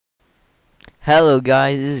Hello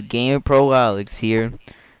guys, this is Gamer Pro Alex here,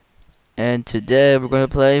 and today we're gonna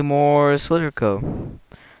play more Slither.co.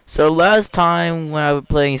 So last time when I was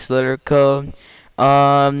playing Slither.co,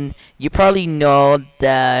 you probably know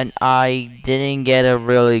that I didn't get a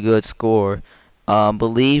really good score.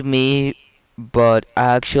 Believe me, but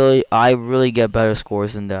actually I really get better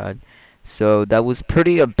scores than that. So that was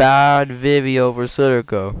pretty a bad video for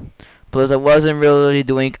Slither.co. Plus I wasn't really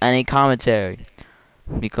doing any commentary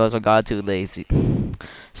because I got too lazy.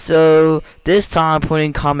 So this time I'm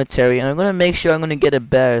putting commentary and I'm gonna make sure I'm gonna get a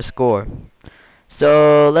better score.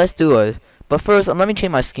 So let's do it. But first, let me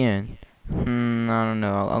change my skin. I don't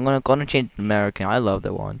know. I'm gonna change American. I love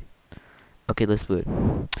that one. Okay, let's do it.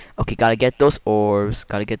 Okay, gotta get those orbs.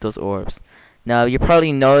 Gotta get those orbs. Now you're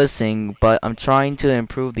probably noticing, but I'm trying to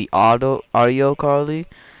improve the audio quality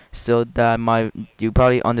so that you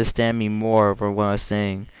probably understand me more for what I'm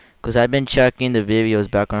saying. Cause I've been checking the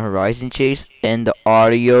videos back on Horizon Chase and the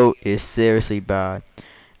audio is seriously bad.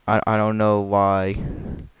 I don't know why,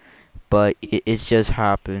 but it's just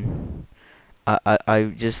happened.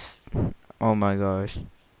 I just, oh my gosh.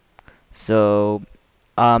 So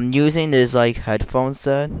I'm using this like headphone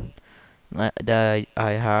set that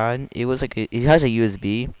I had. It was like it has a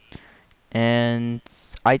USB, and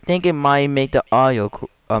I think it might make the audio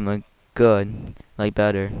like, good, like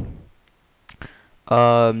better.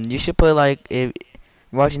 You should put like if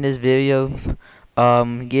watching this video,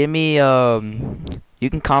 give me you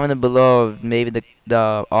can comment below if maybe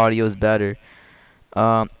the audio is better.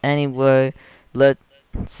 Anyway, let's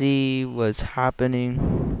see what's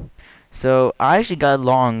happening. So I actually got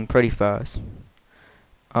along pretty fast.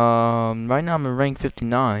 Right now I'm in rank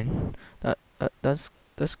 59. That's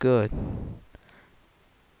good.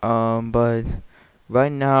 But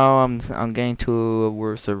right now I'm getting to a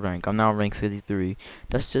worse rank. I'm now rank 63.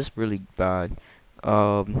 That's just really bad.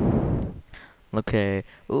 Um, okay.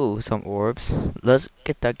 Ooh, some orbs. Let's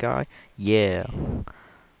get that guy. Yeah,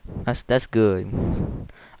 that's good.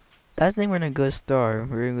 I think we're in a good start.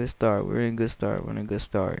 We're in a good start. We're in a good start. We're in a good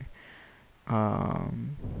start.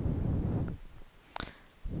 Um.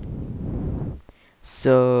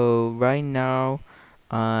 So right now,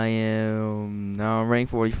 I am now rank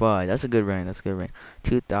 45. That's a good rank. That's a good rank.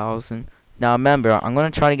 2,000. Now remember, I'm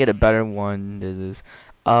gonna try to get a better one. This is,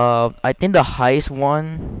 I think the highest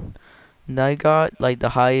one that I got, like the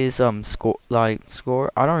highest score.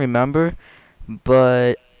 I don't remember,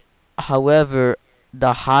 but however,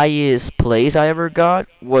 the highest place I ever got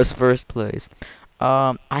was first place.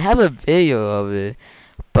 I have a video of it,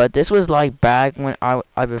 but this was like back when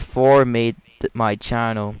I before made my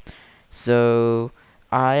channel. So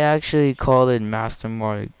I actually called it Master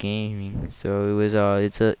Mario Gaming. So it was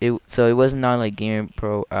so it was not like Game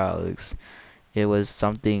Pro Alex. It was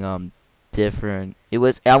something different. It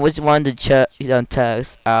was I was wanted to check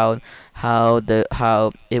test out how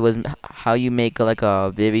it was how you make like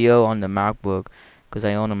a video on the MacBook, because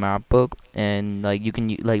I own a MacBook and like you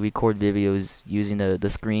can like record videos using the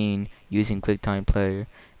screen using QuickTime Player.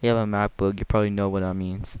 You have a MacBook, you probably know what that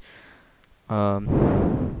means.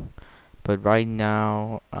 But right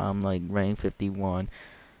now I'm like rank 51.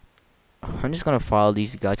 I'm just gonna follow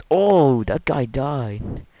these guys. Oh, that guy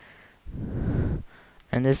died.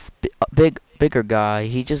 And this bigger guy,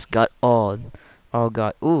 he just got awed. Oh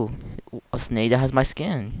god, ooh, a snake that has my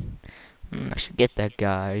skin. I should get that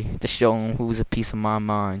guy to show him who's a piece of my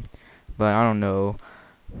mind. But I don't know.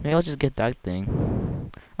 Maybe I'll just get that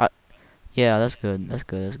thing. Yeah, that's good. That's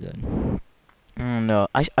good. That's good. I don't know.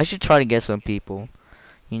 I should try to get some people.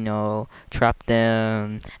 You know, trap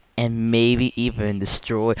them and maybe even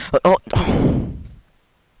destroy. Oh.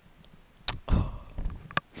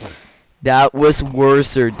 That was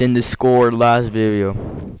worser than the score last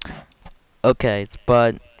video. Okay,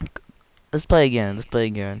 but let's play again. Let's play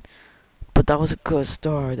again. But that was a good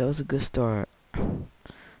start. That was a good start.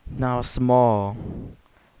 Now small,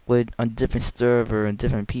 with a different server and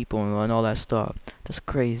different people and all that stuff. That's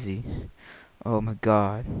crazy. Oh my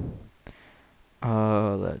god.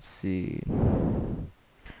 Let's see.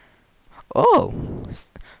 Oh.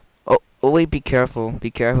 Oh wait, be careful. Be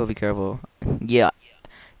careful. Be careful. Yeah,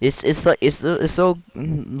 it's like it's so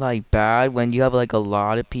like bad when you have like a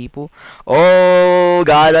lot of people. Oh,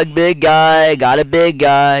 got a big guy, got a big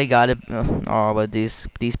guy, got a. Oh, but these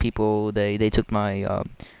people they took my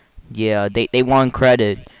yeah, they want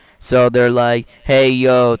credit. So they're like, hey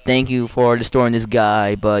yo, thank you for destroying this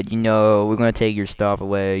guy, but you know we're gonna take your stuff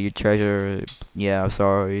away, your treasure. Yeah,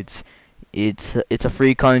 sorry, it's a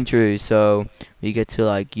free country, so we get to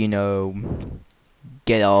like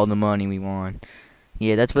get all the money we want.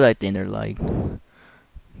 Yeah, that's what I think they're like.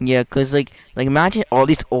 Yeah, cause like imagine all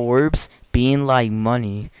these orbs being like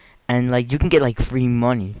money, and like you can get like free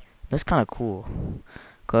money. That's kind of cool.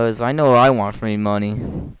 Cause I know I want free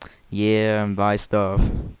money. Yeah, and buy stuff.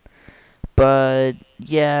 But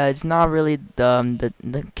yeah, it's not really the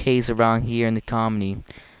case around here in the comedy.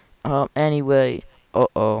 Anyway, I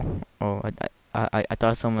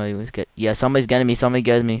thought somebody was get. Yeah, somebody's getting me. Somebody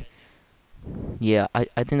getting me. Yeah,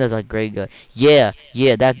 I think that's a great guy. Yeah,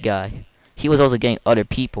 yeah, that guy. He was also getting other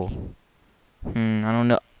people. I don't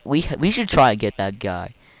know. We should try to get that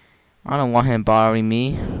guy. I don't want him bothering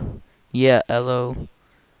me. Yeah, hello.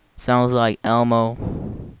 Sounds like Elmo.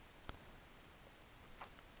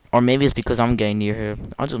 Or maybe it's because I'm getting near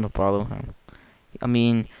him. I'll just follow him. I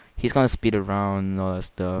mean, he's gonna speed around and all that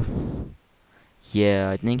stuff. Yeah,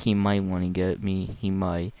 I think he might want to get me. He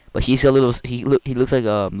might, but he's a little. He looks like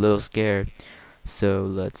a little scared. So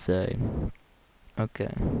let's say,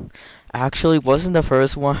 okay. Actually, wasn't the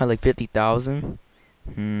first one had like 50,000?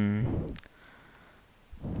 Hmm.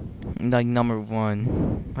 Like number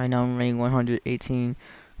one. Right now I'm ranking 118.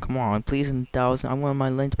 Come on, please, 1,000. I want my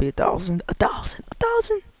lane to be 1,000. 1,000.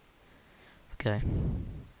 1,000. Okay.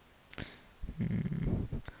 Hmm.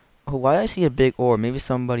 Oh, why did I see a big orb? Maybe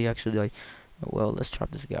somebody actually like. Oh, well, let's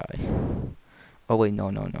trap this guy. Oh wait,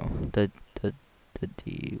 no.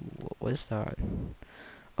 What is that?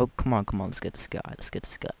 Oh, come on. Let's get this guy. Let's get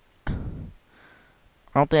this guy. I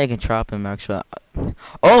don't think I can trap him actually.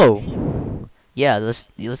 Oh, yeah.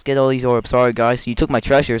 Let's get all these orbs. Sorry guys, you took my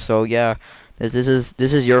treasure. So yeah, this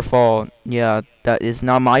is your fault. Yeah, that is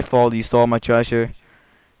not my fault. You stole my treasure.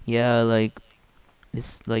 Yeah, like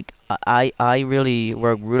it's like I really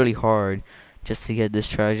worked really hard just to get this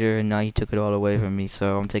treasure, and now you took it all away from me.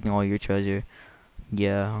 So I'm taking all your treasure.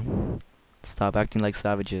 Yeah, stop acting like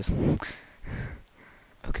savages.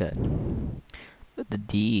 Okay. The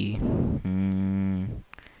D.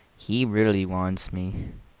 He really wants me.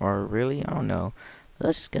 Or really? I don't know.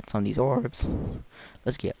 Let's just get some of these orbs.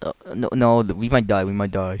 Let's get. No, we might die. We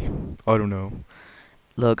might die. I don't know.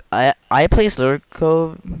 Look, I play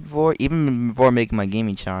Slurco before, even before making my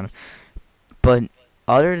gaming channel. But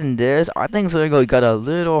other than this, I think Slurco got a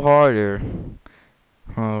little harder.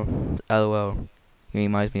 Oh, LOL. He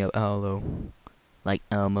reminds me of LO. Like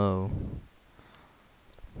Elmo.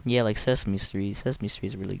 Yeah, like Sesame Street. Sesame Street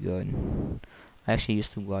is really good. I actually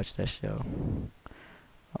used to watch that show.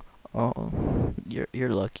 Oh, you're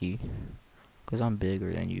lucky, 'cause I'm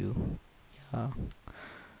bigger than you. Yeah.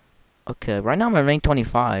 Okay, right now I'm at rank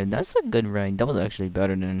 25. That's a good rank. That was actually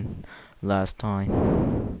better than last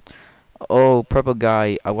time. Oh, purple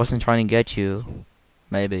guy. I wasn't trying to get you.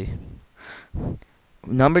 Maybe.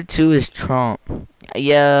 Number 2 is Trump.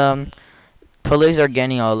 Yeah, police are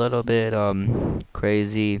getting a little bit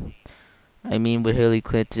crazy. I mean, with Hillary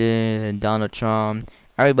Clinton and Donald Trump,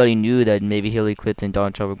 everybody knew that maybe Hillary Clinton and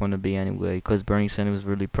Donald Trump were going to be anyway, because Bernie Sanders was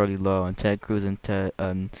really pretty low, and Ted Cruz and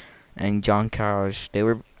John Carrish, they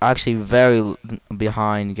were actually very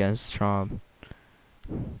behind against Trump.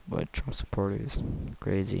 But Trump supporters,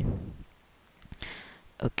 crazy.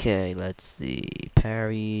 Okay, let's see.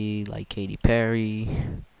 Perry, like Katy Perry.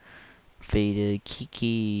 Faded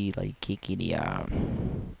Kiki, like Kiki yeah.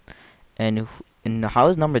 And how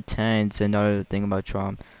is number 10? It's another thing about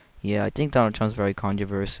Trump. Yeah, I think Donald Trump's very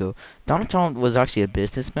controversial. Donald Trump was actually a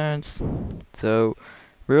businessman, so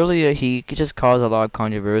really he could just cause a lot of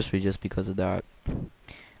controversy just because of that.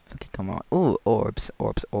 Okay, come on. Ooh, orbs.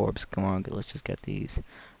 Come on, let's just get these.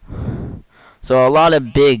 So a lot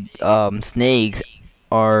of big snakes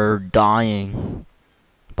are dying,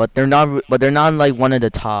 but they're not. But they're not like one of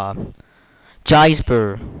the top.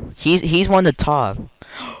 Jasper, he's one of the top.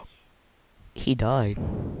 He died,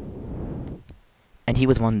 and he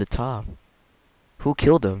was one of the top. Who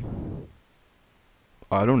killed him?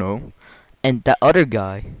 I don't know. And that other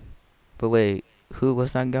guy. But wait, who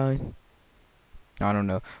was that guy? I don't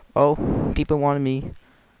know. Oh, people wanted me.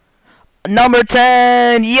 Number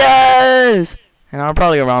 10! Yes! And I'm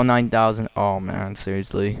probably around 9,000. Oh man,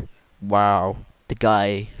 seriously. Wow. The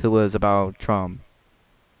guy who was about Trump.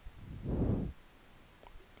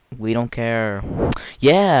 We don't care.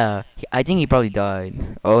 Yeah! I think he probably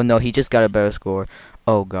died. Oh no, he just got a better score.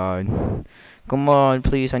 Oh god. Come on,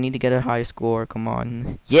 please. I need to get a high score. Come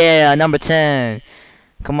on. Yeah, number 10.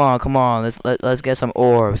 Come on. Let's get some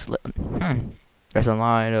orbs. There's a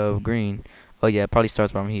line of green. Oh yeah, it probably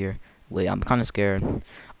starts from here. Wait, I'm kind of scared.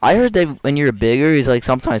 I heard that when you're bigger, it's like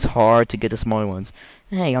sometimes hard to get the smaller ones.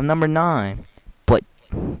 Hey, I'm number 9. But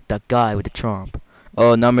that guy with the Trump.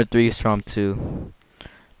 Oh, number 3 is Trump too.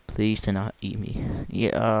 Please do not eat me.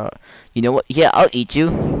 Yeah, you know what? Yeah, I'll eat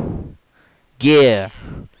you. Yeah.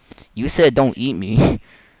 You said don't eat me.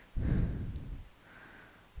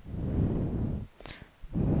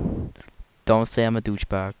 Don't say I'm a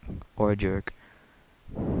douchebag or a jerk.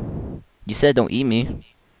 You said don't eat me.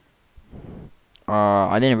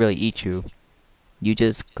 I didn't really eat you. You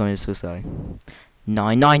just committed suicide.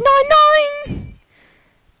 9999.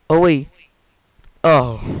 Oh wait.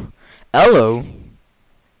 Oh. Hello.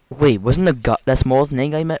 Wait, wasn't the guy that small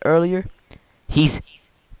snake I met earlier? He's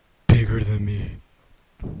bigger than me.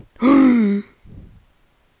 Oh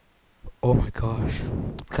my gosh.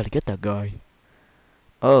 Gotta get that guy.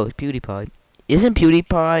 Oh, it's PewDiePie. Isn't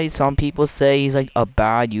PewDiePie, some people say he's like a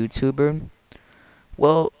bad YouTuber?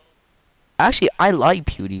 Well, actually, I like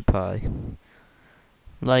PewDiePie.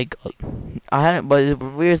 Like, I hadn't, but the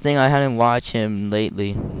weirdest thing, I hadn't watched him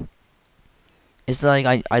lately. It's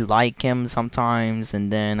like, I like him sometimes,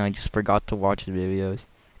 and then I just forgot to watch his videos.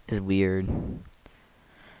 It's weird.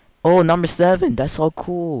 Oh, number 7, that's so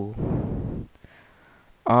cool.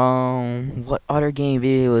 What other game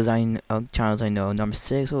videos channels I know? Number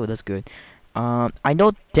 6, oh, that's good. I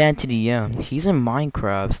know Dan to the M. He's in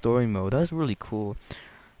Minecraft story mode. That's really cool.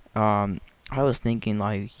 I was thinking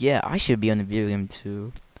like, yeah, I should be on a video game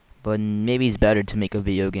too, but maybe it's better to make a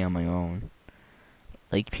video game on my own.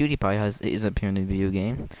 Like PewDiePie is appearing in a video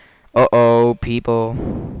game. Uh-oh,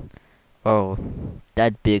 people. Oh,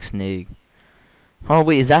 that big snake. Oh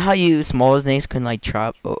wait, is that how you small snakes can like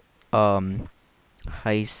trap? Oh,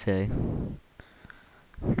 how you say?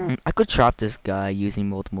 I could trap this guy using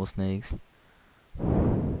multiple snakes.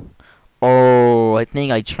 Oh, I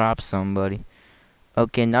think I trapped somebody.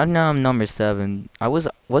 Okay, now I'm number 7.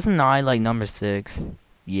 Wasn't I like number 6?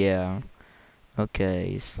 Yeah.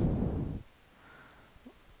 Okay.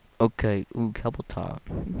 Okay. Ooh, Couple Top.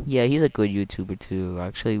 Yeah, he's a good YouTuber too. I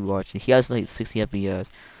actually watched it. He has like 60 FPS.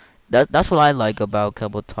 That's what I like about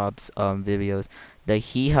Couple Top's videos. That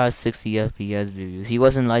he has 60 FPS videos. He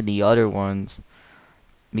wasn't like the other ones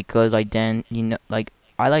because like Dan, like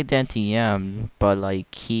I like Dan TM, but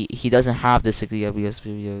like he doesn't have the 60 FPS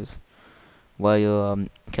videos. Well,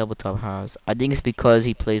 Top has. I think it's because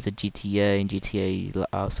he plays the GTA and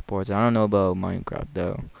GTA supports. I don't know about Minecraft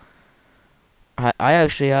though. I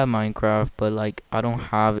actually have Minecraft, but like I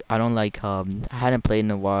don't like I hadn't played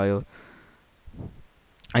in a while.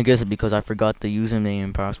 I guess it's because I forgot the username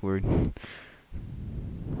and password,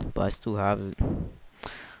 but I still have it.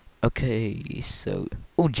 Okay, so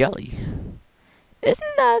Jelly,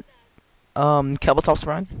 isn't that Top's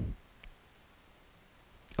friend?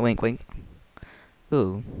 Wink, wink.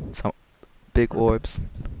 Ooh, some big orbs.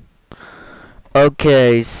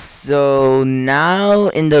 Okay, so now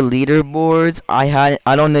in the leaderboards, I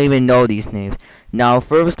don't even know these names. Now,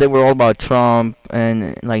 first they were all about Trump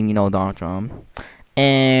and like Donald Trump,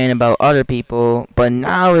 and about other people, but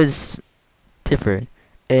now it's different.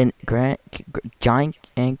 And Giant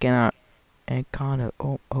and kinda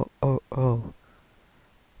oh,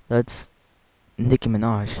 that's Nicki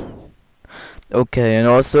Minaj. Okay, and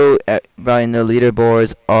also right in the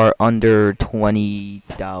leaderboards are under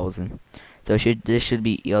 20,000. So this should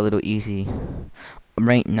be a little easy. I'm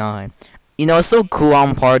ranked 9. It's so cool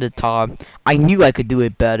I'm part of the top. I knew I could do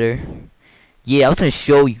it better. Yeah, I was gonna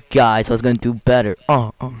show you guys I was gonna do better.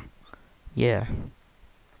 Yeah.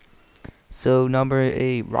 So number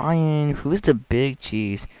 8, Ryan, who's the big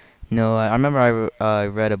cheese? No, I remember I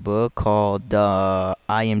read a book called I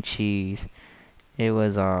Am Cheese. It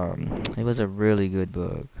was a really good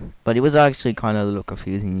book, but it was actually kind of a little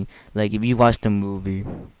confusing. Like if you watch the movie.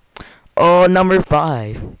 Oh, number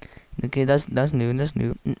 5. Okay, that's new. That's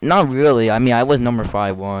new. Not really. I mean, I was number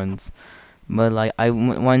 5 once, but like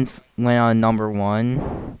once went on number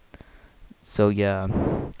 1. So yeah.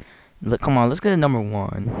 Look, come on, let's get to number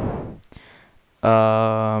 1.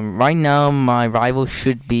 Right now my rival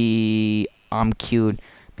should be I'm Cute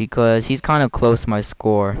because he's kind of close to my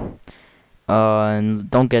score.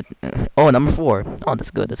 And don't get number 4. Oh,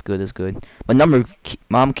 that's good. That's good. That's good. But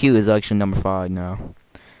Mom Q is actually number 5 now.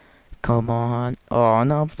 Come on. Oh,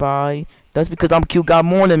 number 5. That's because I'm Q got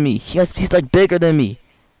more than me. He's like bigger than me.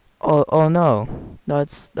 Oh no.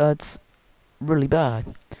 That's really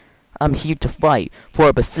bad. I'm here to fight for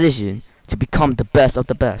a position to become the best of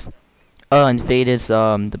the best. And Fate is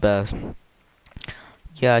the best.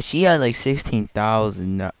 Yeah, she had like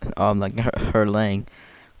 16,000 like her length.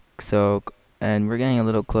 So, and we're getting a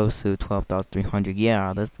little close to 12,300.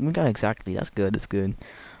 Yeah, we got exactly. That's good. That's good.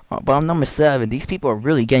 But I'm number 7. These people are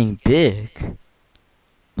really getting big.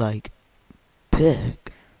 Like, big.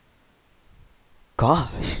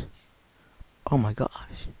 Gosh. Oh my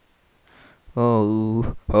gosh.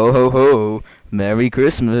 Oh, ho ho ho. Merry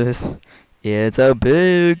Christmas. It's a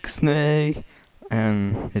big snake.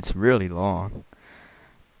 And it's really long.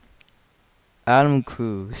 Adam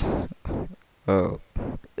Cruz. Oh,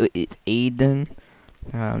 it's Aiden.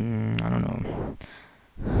 I don't know.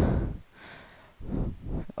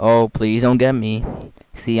 Oh, please don't get me.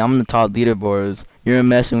 See, I'm the top leaderboards. You're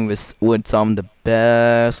messing with some of the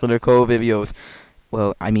best lyrical videos.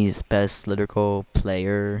 Well, I mean, his best lyrical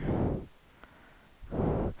player.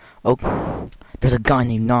 Oh, there's a guy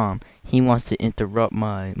named Nam. He wants to interrupt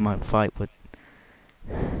my fight with.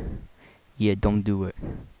 Yeah, don't do it.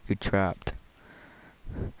 You're trapped.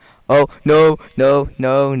 Oh no no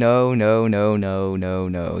no no no no no no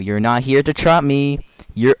no! You're not here to trap me.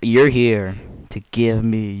 You're here to give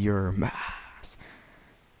me your mass.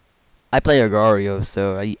 I play Agario,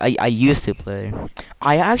 so I used to play.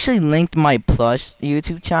 I actually linked my Plush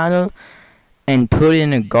YouTube channel and put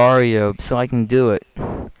in Agario so I can do it.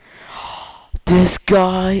 This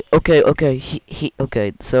guy. Okay. He.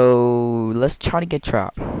 Okay. So let's try to get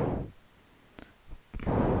trapped.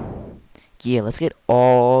 Yeah, let's get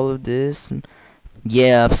all of this.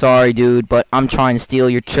 Yeah, I'm sorry, dude, but I'm trying to steal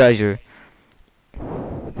your treasure.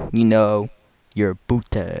 You know, your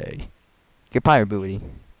booty. Your pirate booty.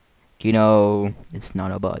 You know, it's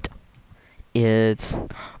not a butt. It's.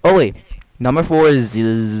 Oh, wait. Number 4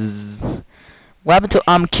 is. What happened to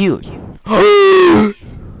I'm cute?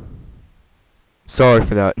 Sorry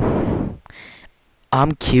for that.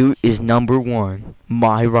 I'm cute is number 1.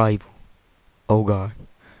 My rival. Oh, God.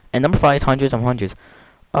 And number 5 is hundreds of hundreds.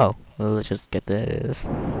 Oh, well, let's just get this.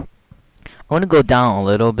 I want to go down a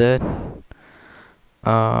little bit.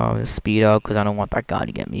 Speed up because I don't want that guy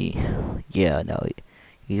to get me. Yeah, no.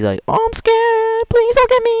 He's like, oh, I'm scared. Please don't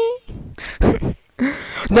get me.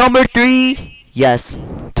 Number 3. Yes.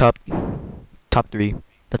 Top 3.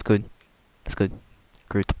 That's good. That's good.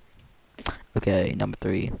 Great. Okay, number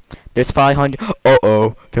 3. There's 500.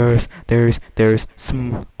 Uh-oh. There's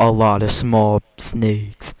a lot of small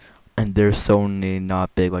snakes. And they're so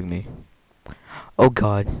not big like me. Oh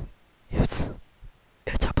god. It's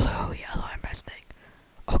a blue, yellow, and red snake.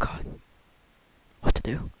 Oh god. What to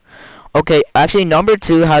do? Okay, actually number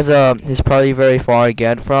 2 has is probably very far to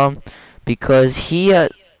get from because he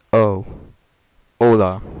had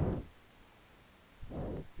Ola.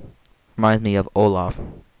 Reminds me of Olaf.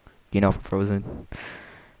 You know, from Frozen.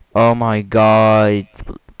 Oh my god.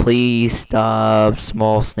 Please stop,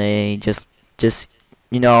 small snake. Just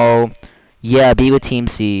you know, yeah, be with Team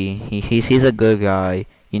C. He's a good guy.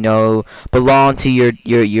 You know, belong to your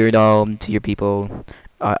to your people.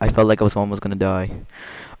 I felt like I was almost gonna die.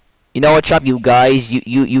 You know what, Chop? You guys,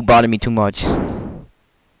 you bother me too much.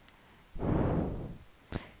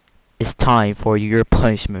 It's time for your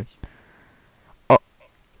punishment. Oh,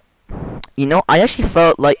 you know, I actually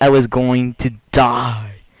felt like I was going to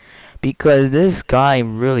die because this guy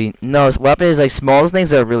really no. His weapon is like small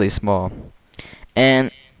snakes are really small.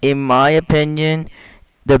 And in my opinion,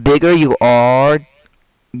 the bigger you are,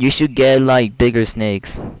 you should get like bigger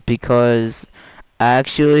snakes because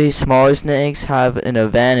actually smaller snakes have an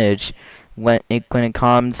advantage when it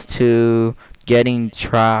comes to getting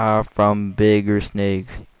trapped from bigger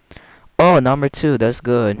snakes. Oh, number 2, that's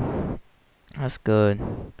good. That's good.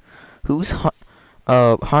 Who's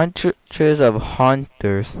hunters of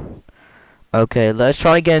hunters? Okay, let's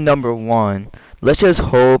try to get number 1. Let's just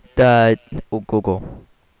hope that Google.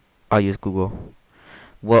 I'll use Google.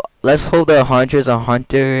 Well, let's hope that hunters and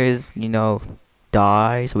hunters, you know,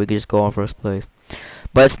 die so we can just go on first place.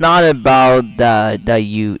 But it's not about that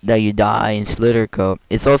you die in Slither.co.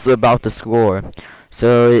 It's also about the score.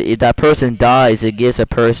 So if that person dies, it gives a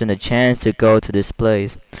person a chance to go to this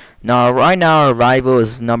place. Now, right now, our rival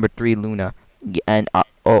is number 3, Luna. And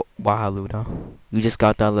oh wow, Luna, you just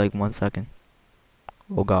got that like 1 second.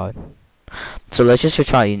 Oh god. So let's just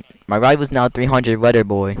try. My rival's now 300 Weather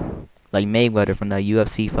Boy. Like Mayweather from that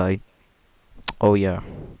UFC fight. Oh yeah.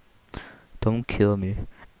 Don't kill me.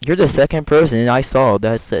 You're the second person I saw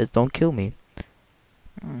that says don't kill me.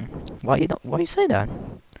 Why you say that?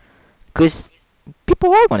 Cause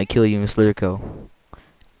people are gonna kill you in Slither.co.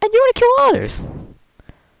 And you're gonna kill others.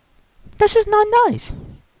 That's just not nice.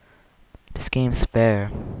 This game's fair.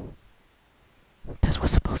 That's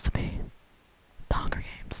what's supposed to be. The Hunger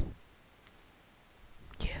Games.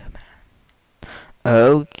 Yeah, man.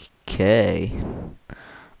 Okay.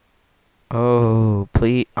 Oh,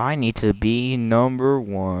 please. I need to be number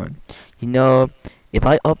 1. You know, if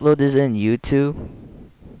I upload this in YouTube,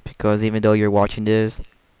 because even though you're watching this,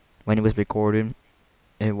 when it was recorded,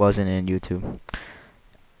 it wasn't in YouTube.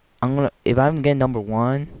 If I'm getting number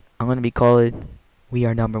 1, I'm gonna be called, we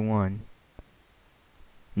are number 1.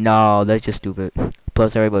 No, that's just stupid.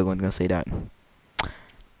 Plus, everybody was gonna say that.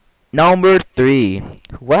 Number 3.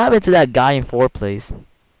 What happened to that guy in 4th place?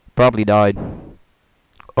 Probably died.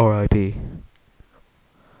 R.I.P.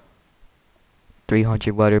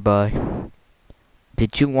 300 weather by.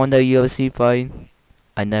 Did you want the UFC fight?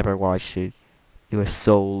 I never watched it. It was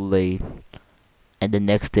so late. And the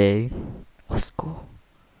next day was school.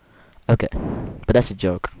 Okay, but that's a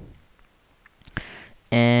joke.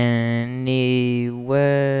 Anyway.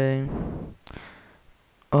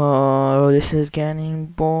 Oh, this is getting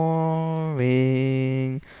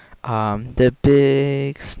boring. I'm the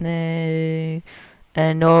big snake,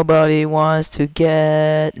 and nobody wants to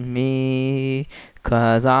get me,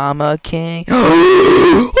 'cause I'm a king.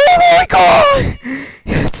 Oh my god!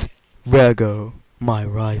 It's Rego, my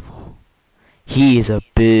rival. He is a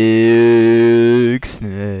big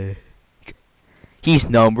snake. He's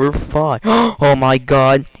number 5. Oh my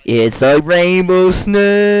god, it's a rainbow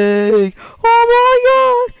snake. Oh my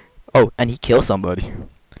god. Oh, and he killed somebody.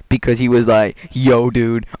 Because he was like, yo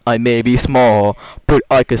dude, I may be small, but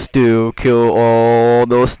I can still kill all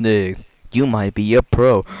those snakes. You might be a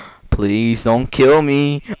pro. Please don't kill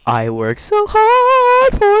me. I work so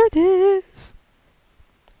hard for this.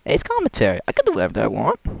 Hey, it's commentary. I can do whatever I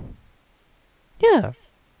want. Yeah.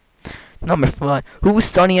 Number 5. Who's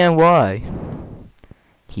Sunny and why?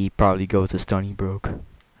 He probably goes to Stony Brook.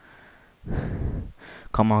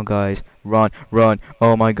 Come on, guys. Run, run.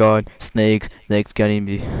 Oh my god. Snakes. Snakes getting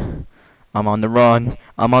me. I'm on the run.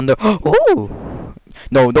 I'm on the... Oh!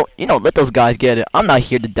 No, don't... You know, let those guys get it. I'm not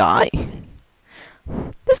here to die.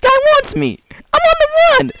 This guy wants me. I'm on the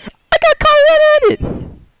run. I got caught red-handed.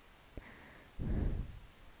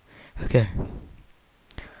 Okay.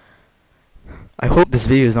 I hope this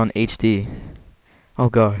video is on HD. Oh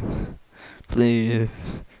god. Please.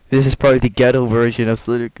 This is probably the ghetto version of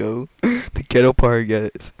Slither.co. The ghetto part,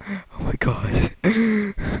 guys. Oh my god.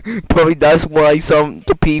 Probably that's why some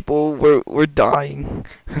the people were dying.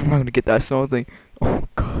 I'm not gonna get that small thing. Oh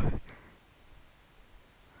god.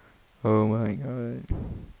 Oh my god.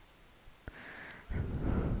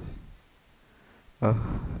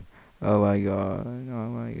 Oh. Oh my god. Oh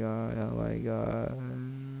my god. Oh my god.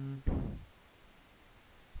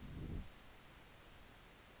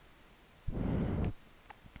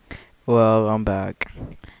 Well, I'm back.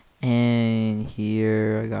 And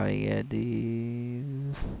here I gotta get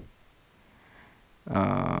these.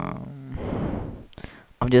 I'm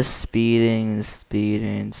just speeding.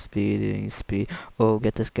 Oh,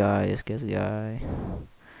 get this guy. Let's get this guy.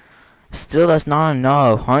 Still, that's not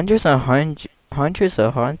enough. Hundreds of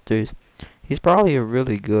hunters. He's probably a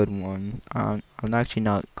really good one. I'm actually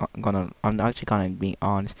not gonna. I'm actually gonna be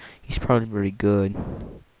honest. He's probably really good,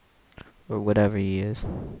 or whatever he is.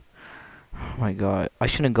 Oh my god, I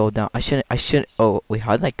shouldn't go down. I shouldn't. Oh, wait,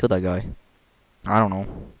 how did I kill that guy? I don't know.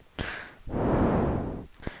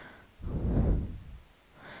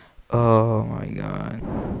 Oh my god.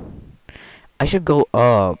 I should go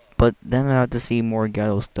up, but then I have to see more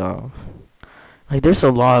ghetto stuff. Like, there's a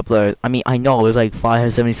lot of players. I mean, I know there's like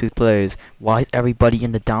 576 players. Why is everybody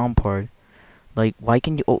in the down part? Like, why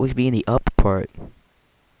can you always be in the up part?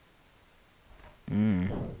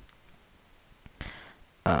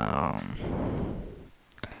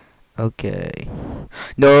 Okay.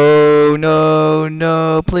 No, no,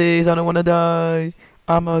 no, please, I don't wanna die.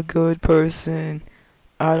 I'm a good person.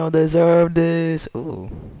 I don't deserve this. Ooh.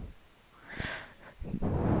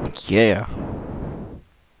 Yeah.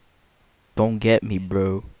 Don't get me,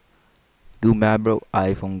 bro. You mad, bro?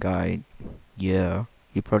 iPhone guide. Yeah.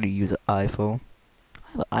 You probably use an iPhone.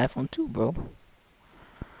 I have an iPhone too, bro.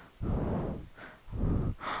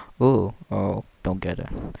 Ooh. Oh, don't get it.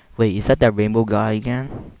 Wait, is that rainbow guy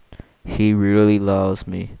again? He really loves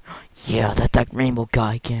me. Yeah, that rainbow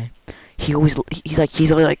guy again. He's always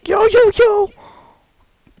like, yo, yo, yo!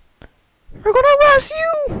 We're gonna arrest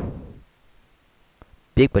you!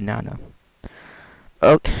 Big banana.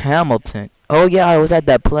 Oh, Hamilton. Oh yeah, I was at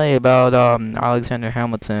that play about Alexander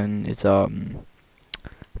Hamilton. It's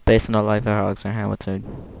based on the life of Alexander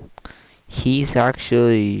Hamilton. He's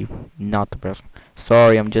actually not the best.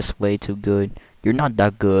 Sorry, I'm just way too good. You're not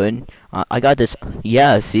that good. I got this.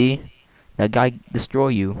 Yeah, see? That guy destroy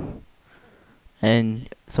you. And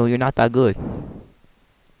so you're not that good.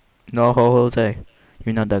 No, Jose.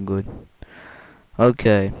 You're not that good.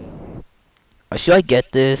 Okay. Should I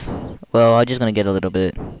get this? Well, I'm just gonna get a little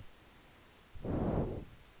bit.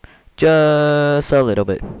 Just a little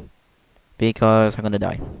bit. Because I'm gonna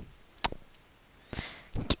die.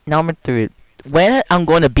 Number 3. When I'm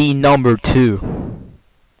gonna be number 2?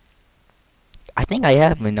 I think I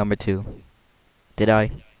have been number 2. Did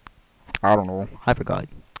I? I don't know. I forgot.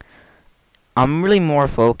 I'm really more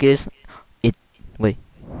focused. Wait.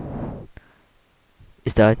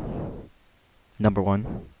 Is that number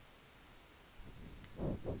 1?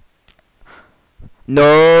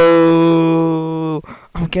 No,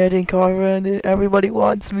 I'm getting car-rented. Everybody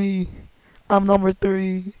wants me. I'm number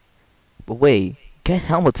 3. But wait, get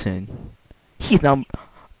Hamilton. He's number.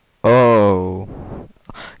 Oh.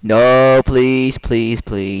 No, please, please,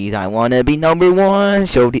 please. I wanna be number 1.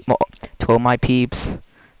 Told my peeps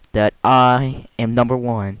that I am number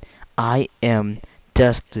 1. I am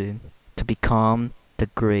destined to become the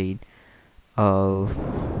grade of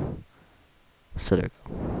Cedric.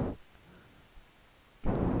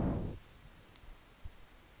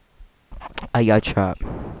 I got trapped.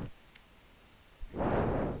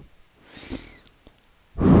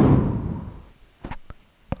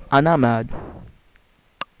 I'm not mad.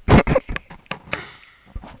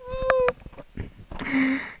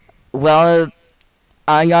 Well,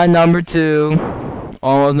 I got number 2,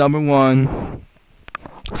 almost number 1.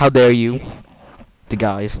 How dare you, the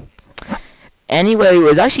guys. Anyway, it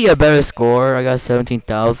was actually a better score. I got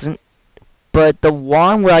 17,000. But the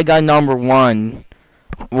one where I got number 1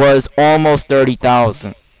 was almost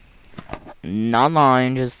 30,000. Not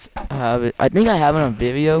lying, just have it. I think I have it on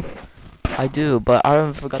video. I do, but I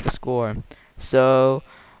don't forgot the score. So,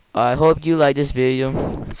 I hope you like this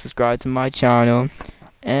video. Subscribe to my channel.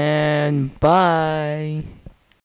 And bye.